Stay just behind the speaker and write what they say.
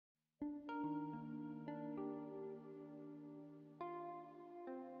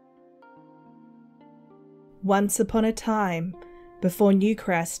Once upon a time, before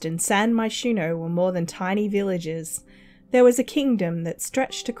Newcrest and San Myshuno were more than tiny villages, there was a kingdom that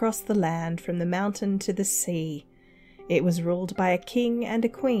stretched across the land from the mountain to the sea. It was ruled by a king and a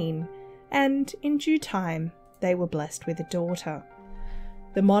queen, and in due time they were blessed with a daughter.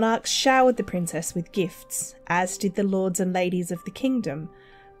 The monarchs showered the princess with gifts, as did the lords and ladies of the kingdom,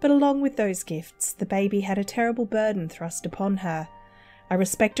 but along with those gifts the baby had a terrible burden thrust upon her. A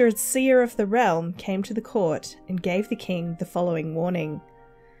respected seer of the realm came to the court and gave the king the following warning.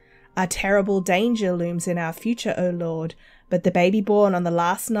 "A terrible danger looms in our future, O Lord, but the baby born on the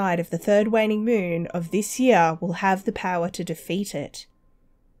last night of the third waning moon of this year will have the power to defeat it."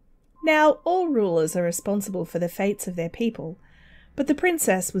 Now, all rulers are responsible for the fates of their people, but the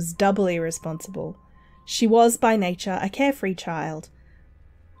princess was doubly responsible. She was by nature a carefree child,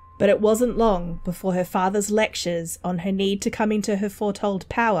 but it wasn't long before her father's lectures on her need to come into her foretold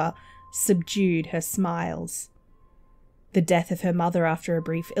power subdued her smiles. The death of her mother after a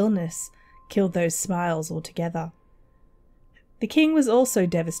brief illness killed those smiles altogether. The king was also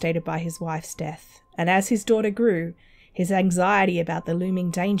devastated by his wife's death, and as his daughter grew, his anxiety about the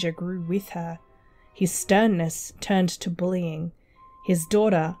looming danger grew with her. His sternness turned to bullying. His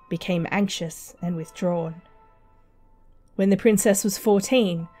daughter became anxious and withdrawn. When the princess was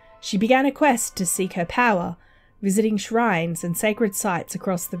 14, she began a quest to seek her power, visiting shrines and sacred sites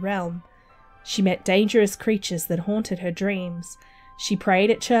across the realm. She met dangerous creatures that haunted her dreams. She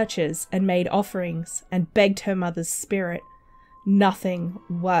prayed at churches and made offerings and begged her mother's spirit. Nothing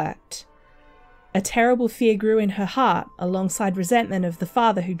worked. A terrible fear grew in her heart alongside resentment of the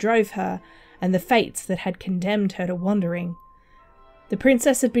father who drove her and the fates that had condemned her to wandering. The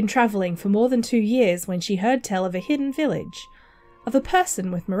princess had been travelling for more than 2 years when she heard tell of a hidden village, of a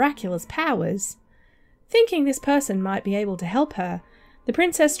person with miraculous powers. Thinking this person might be able to help her, the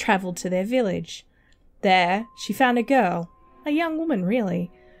princess travelled to their village. There she found a girl, a young woman really,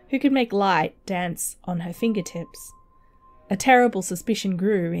 who could make light dance on her fingertips. A terrible suspicion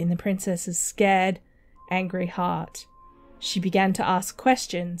grew in the princess's scared, angry heart. She began to ask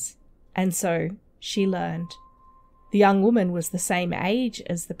questions, and so she learned. The young woman was the same age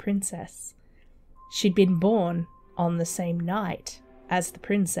as the princess. She'd been born on the same night as the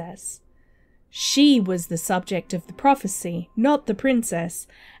princess. She was the subject of the prophecy, not the princess,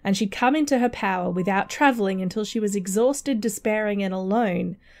 and she'd come into her power without travelling until she was exhausted, despairing, and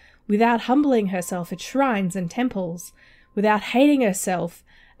alone, without humbling herself at shrines and temples, without hating herself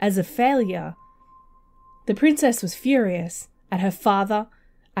as a failure. The princess was furious at her father,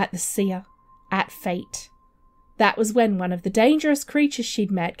 at the seer, at fate. That was when one of the dangerous creatures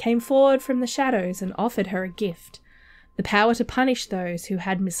she'd met came forward from the shadows and offered her a gift, the power to punish those who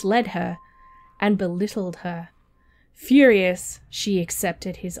had misled her and belittled her. Furious, she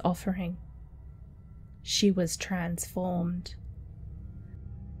accepted his offering. She was transformed.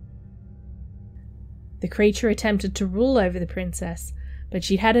 The creature attempted to rule over the princess, but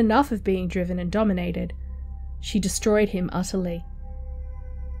she'd had enough of being driven and dominated. She destroyed him utterly.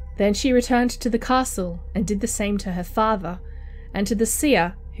 Then she returned to the castle and did the same to her father, and to the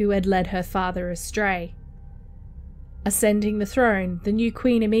seer who had led her father astray. Ascending the throne, the new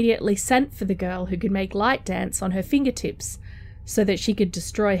queen immediately sent for the girl who could make light dance on her fingertips, so that she could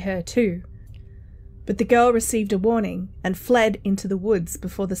destroy her too. But the girl received a warning and fled into the woods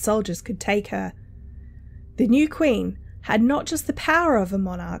before the soldiers could take her. The new queen had not just the power of a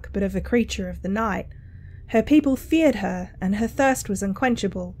monarch, but of a creature of the night. Her people feared her, and her thirst was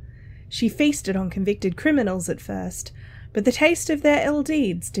unquenchable. She feasted on convicted criminals at first, but the taste of their ill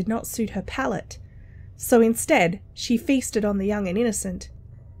deeds did not suit her palate. So instead, she feasted on the young and innocent,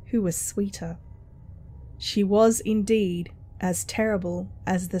 who was sweeter. She was indeed as terrible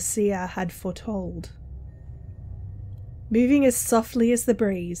as the seer had foretold. Moving as softly as the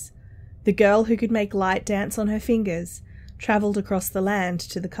breeze, the girl who could make light dance on her fingers travelled across the land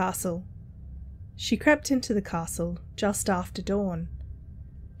to the castle. She crept into the castle just after dawn.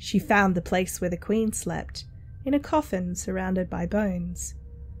 She found the place where the queen slept, in a coffin surrounded by bones.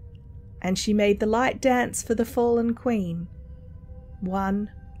 And she made the light dance for the fallen queen, one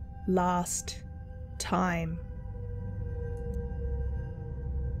last time.